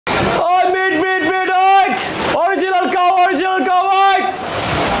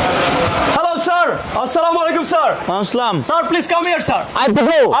Assalamualaikum, sir. Assalam. Sir, please come here, sir. I have to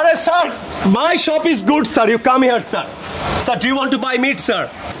go. Arre, sir, my shop is good, sir. You come here, sir. Sir, do you want to buy meat, sir?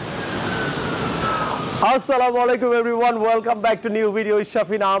 Assalamualaikum everyone, welcome back to new video.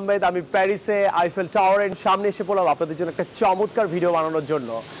 Shafin Ahmed, আমি প্যারিসে Eiffel টাওয়ারের সামনে এসে পড়লাম আপনাদের জন্য একটা চমৎকার ভিডিও বানানোর জন্য।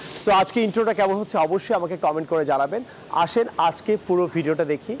 সো আজকে ইন্ট্রোটা কেমন হচ্ছে অবশ্যই আমাকে কমেন্ট করে জানাবেন। আসেন আজকে পুরো ভিডিওটা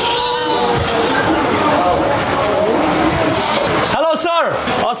দেখি। Hello sir.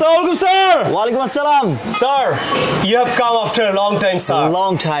 Assalamualaikum sir. Walaikum assalam. Sir, you have come after a long time, sir.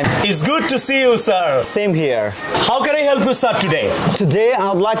 Long time. It's good to see you, sir. Same here. How can I help you, sir, today? Today I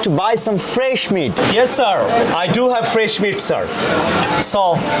would like to buy some fresh meat. Yes, sir. I do have fresh meat, sir. So,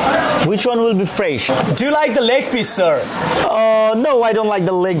 which one will be fresh? Do you like the leg piece, sir? No, I don't like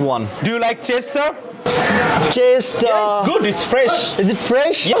the leg one. Do you like chest, sir? Chest. Yes, good. It's fresh. Is it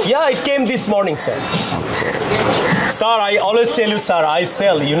fresh? Yeah, it came this morning, sir. Sir, I always tell you, sir, I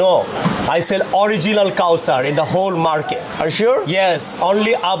sell original cow, sir, in the whole market. Are you sure? Yes,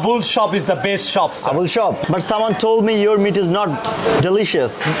 only Abul's shop is the best shop, sir. Abul's shop. But someone told me your meat is not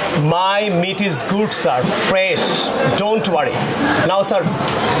delicious. My meat is good, sir, fresh. Don't worry. Now, sir,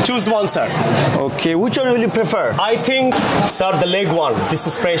 choose one, sir. Okay, which one will you prefer? I think, sir, the leg one. This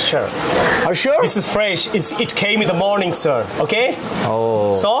is fresh, sir. Are you sure? This is fresh. It came in the morning, sir. Okay?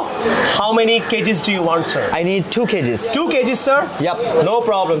 Oh. So, how many kgs do you want, sir? I need 2 kgs. 2 kgs, sir? Yep. No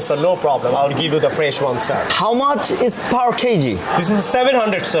problem, sir. No problem. I'll give you the fresh one, sir. How much is per kg? This is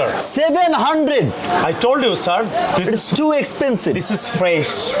 700, sir. 700? I told you, sir. This is too expensive. This is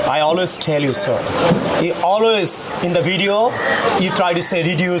fresh. I always tell you, sir. You always, in the video, you try to say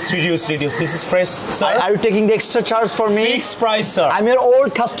reduce. This is fresh, sir. Are you taking the extra charge for me? Fixed price, sir. I'm your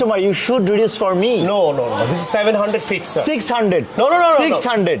old customer. You should reduce for me. No. This is 700 fixed, sir. 600. No.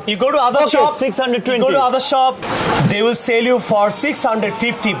 600. You go to other shop. 620. You go to other shop. They will sell you for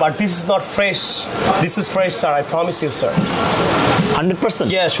 650, but this is not fresh. This is fresh, sir. I promise you, sir. 100%?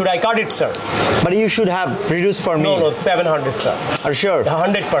 Yeah, should I cut it, sir? But you should have reduced for me. No, 700, sir. Are you sure?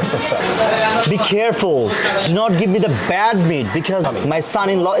 100%, sir. Be careful. Do not give me the bad meat because my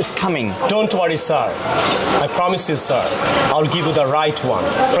son-in-law is coming. Don't worry, sir. I promise you, sir. I'll give you the right one,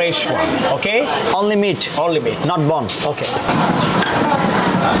 fresh one, okay? Only meat? Only meat. Not bone? Okay.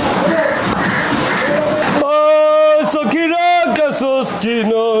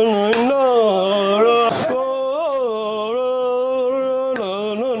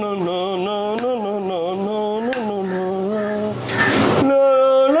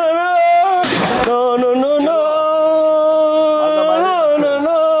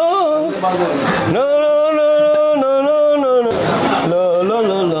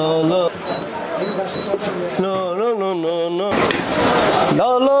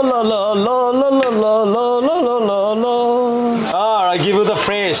 I give you the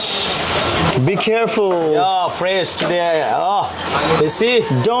fresh. Be careful. Yeah, fresh today. You see?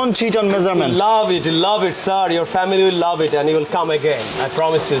 Don't cheat on measurement. You love it, sir. Your family will love it and you will come again. I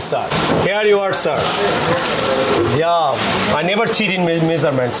promise you, sir. Here you are, sir. Yeah, I never cheat in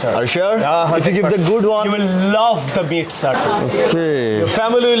measurement, sir. Are you sure? Yeah, if you give the good one, you will love the meat, sir. Okay. Your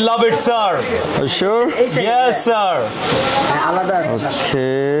family will love it, sir. Are you sure? Yes, sir.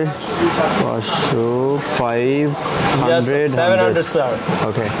 Okay. 500. Yes, 700, sir.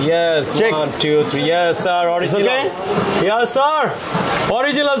 Okay. Yes. Check. 1, 2, 3. Yes, sir. Original. Okay? Yes, sir.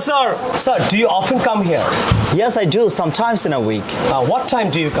 Original, sir. Sir, do you often come here? Yes, I do. Sometimes in a week. What time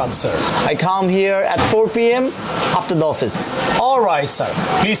do you come, sir? I come here at 4 p.m. after the office. All right, sir.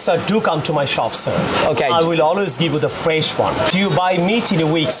 Please, sir, do come to my shop, sir. Okay. I will always give you the fresh one. Do you buy meat in a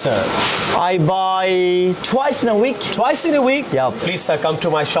week, sir? I buy twice in a week. Twice in a week? Yeah. Please, sir, come to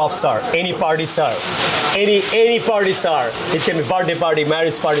my shop, sir. Any party, sir. Any party, sir. It can be birthday party,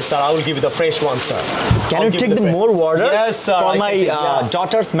 marriage party, sir. I will give you the fresh one, sir. Can you take the more water? Yes, sir. For my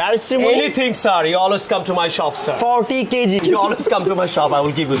daughter's marriage ceremony? Anything, sir. You always come to my shop, sir. 40 kg. You always come to my shop. I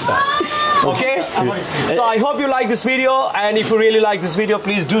will give you, sir. Okay? So I hope you like this video, and if you really like this video,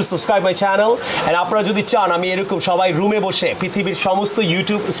 please do subscribe my channel. And আপনারা যদি চান আমি এরকম সবাই রুমে বসে পৃথিবীর সমস্ত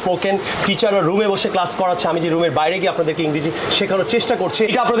ইউটিউব স্পোকেন টিচাররা রুমে বসে ক্লাস করাচ্ছে, আমি যে রুমের বাইরে গিয়ে আপনাদেরকে ইংরেজি শেখানোর চেষ্টা করছি,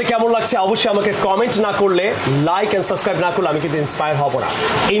 এটা আপনাদের কেমন লাগছে অবশ্যই আমাকে কমেন্ট না করলে, লাইক এন্ড সাবস্ক্রাইব না করলে আমি কিন্তু ইন্সপায়ার হব না।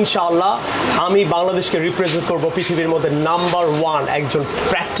 ইনশাআল্লাহ আমি বাংলাদেশকে রিপ্রেজেন্ট করব পৃথিবীর মধ্যে নাম্বার 1 একজন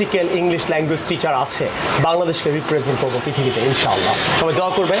প্র্যাকটিক্যাল ইংলিশ ল্যাঙ্গুয়েজ টিচার আছে, বাংলাদেশকে রিপ্রেজেন্ট করব পৃথিবীতে ইনশাআল্লাহ। সবাই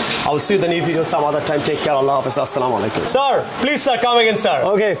দোয়া করবেন। I will see you in the new video some other time. Take care. Allah Hafiz. Assalamu alaikum. Sir, please, sir, come again, sir.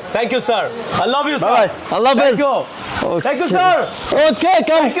 Okay. Thank you, sir. I love you, sir. Bye. Allah Hafiz. Thank you. Okay. Thank you, sir. Okay,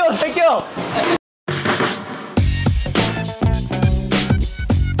 come. Thank you.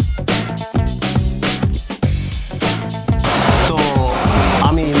 তো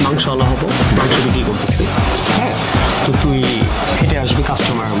আমি মাংস আলা হবো, মাংস বিক্রি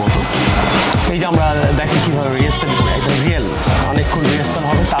অনেকক্ষণ rehearsal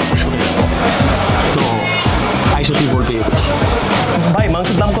হবে, তারপর শুরু যাবো। তো আইসা তুই বলবি ভাই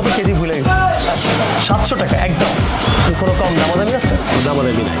মাংসের দাম কত কেজি ভুলে গেছি? 700 টাকা একদম। কোনো কম দামাদামি আছে?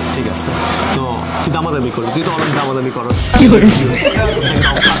 দামাদামি নাই, ঠিক আছে। তো তুই দামাদামি করবি, তুই তো অনেক দামাদামি করস,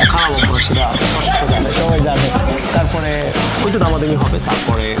 খারাপ অভ্যাস সেটা সবাই জানে। তারপরে ওইটা দামাদামি হবে,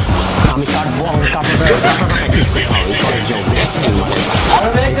 তারপরে আমি কাটবো, আমার কাটাটা প্র্যাকটিস করতে হবে। সরের জব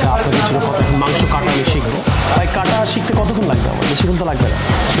আপনাদের ছিল কতক্ষণ মাংস কাটা আমি শিখবো। ভাই কাটা শিখতে কতক্ষণ লাগবে আমার? বেশিক্ষণ তো লাগবে না।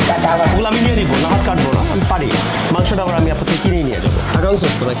 ওগুলো আমি নিয়ে নিবো, না হাত কাটবো না, আমি পারি। মাংসটা আবার আমি আপনাকে কিনেই নিয়ে যাবো। টাকাও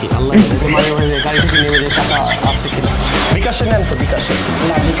সুস্থ নাকি আল্লাহ মাঝে মাঝে গাড়ি থেকে নেমে যে টাকা আছে কিনা। বিকাশে নেন তো? বিকাশে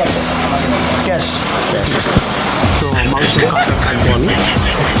না, বিকাশে ক্যাশ, ঠিক আছে। তো মাংস কাটবো আমি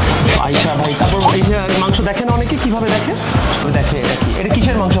আইসা ভাই। তারপর এই যে মাংস দেখেন অনেকে কীভাবে দেখে, ওই দেখে এটা কি, এটা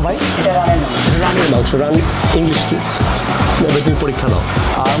কিসের মাংস ভাই? এটা রানের মাংস। রান ইংলিশ কি? তুমি পরীক্ষা নাও।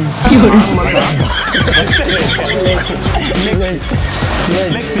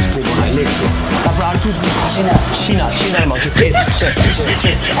 লেগ পিস নিবো, হ্যাঁ লেগ পিস। তারপর আর কি? সিনার মাংস,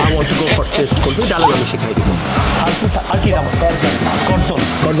 chest. I want to go for chest করবো, ডায়লগ আমি শিখাই দিব। আর কি দাম?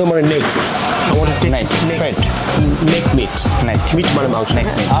 কর্দম মানে নেক, আমার নেক মিট, মিট মানে মাংস।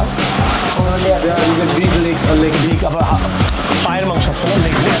 আর লেগ আবার পায়ের মাংস আছে না,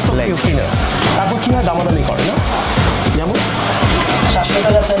 লেগ কিনা। তারপর কি হয়? দামাদামি করে না, যেমন 700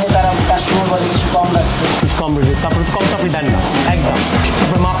 টাকা চাইলে তারা কাস্টমার বলে কিছু কম রাখতে, কম রেটে। তারপরে কম তো আপনি দেন না একদম।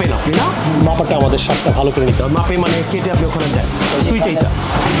 তারপরে মাপেন আপনি না, মাপাটা আমাদের সবটা ভালো করে নিতে হবে। মাপে মানে কেটে আপনি ওখানে দেন সুইচ এইটা।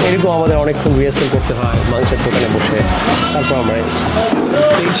 এরকম আমাদের অনেকক্ষণ রিহার্সাল করতে হয় মাংসের দোকানে বসে। তারপর আমরা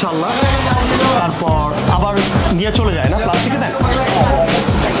ইনশাল্লাহ তারপর আবার নিয়ে চলে যায় না, প্লাস্টিকে দেন।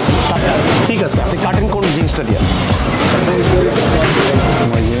 ঠিক আছে, আপনি কাটেন কোন জিনিসটা দিয়ে?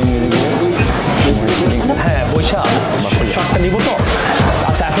 হ্যাঁ বৈশা শর্টটা নিব তো।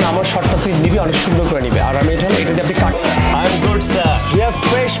 আচ্ছা এখন আমার শর্টটা তুই নিবি, অনেক সুন্দর করে নিবি। আর আমি এটা দিয়ে আপনি কাট। I am good sir, you have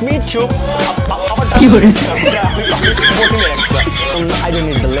fresh meet চুপ। কি করে? I don't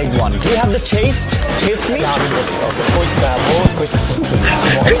need the leg one. Do you have the chest meat? Okay, কইস না, বহুত কইতেছিস তুই।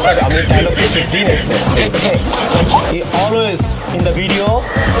 আমি ডায়লগ শিখি। Always in the video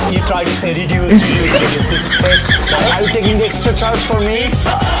you try to say reduce. This is first. Are you taking the extra charge for me?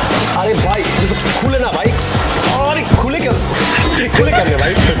 আরে ভাই খুলে না ভাই, আরে খুলে কেন রে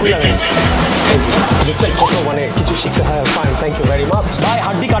ভাই? খুলে না দেখছেন কত মানে কিছু শিখতে হয়। Fine, thank you very much. ভাই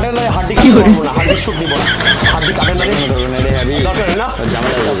হাড্ডি কাটেন না, হাড্ডি কাটবো না, হাড্ডি শুট দিব না, হাড্ডি কাটেন না, দরকার না।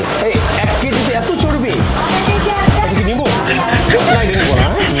 এই 1 কেজিতে এত চর্বি, এটা কি নিবো? না এটা নিবো না।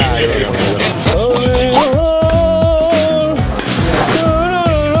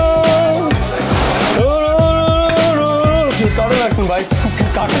 ভাই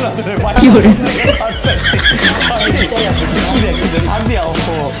কাটে না ভাই, কি করে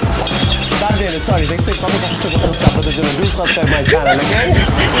সরি দেখতে কত কষ্ট করতে হচ্ছে আপনাদের জন্য। Do subscribe my channel, okay?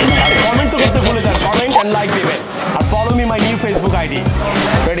 R comment তো করতে ভুলে যান, কমেন্ট এন্ড লাইক দিবেন। আর follow me my new Facebook ID.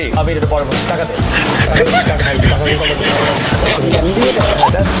 Ready? আমি এটা পরে টাকা দে,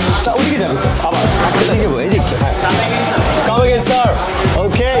 ওদিকে যাবি তো আবার এদিকে। হ্যাঁ কাম again sir.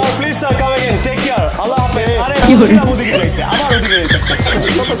 Okay please sir come again, take care, আল্লাহ হাফেজ। আরে ওদিকে যাইতে আবার ওদিকে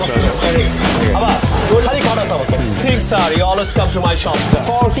আবার খালি খাটাস আমাকে। ঠিক sir, you always come to my shop sir.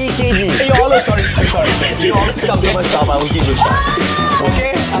 40 kg. You always sorry sir. You always come to my shop, I will give you sir.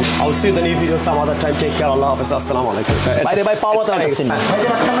 Okay? I will see you in the new video some other time. Take care. Allah Hafiz. Assalamu alaikum. বাইরে ভাই পাওয়া তো অনেক। ভাই যে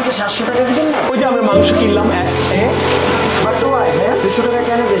আপনাকে 700 টাকা দিবেন না? ওই যে আমরা মাংস কিনলাম বাট ওয়াই হ্যাঁ 200 টাকা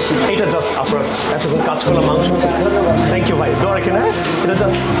কেন বেশি? এটা জাস্ট আপনার এতক্ষণ কাজ করলাম মাংস। থ্যাংক ইউ ভাই, দোয়া রাখেন। হ্যাঁ এটা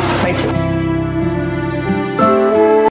জাস্ট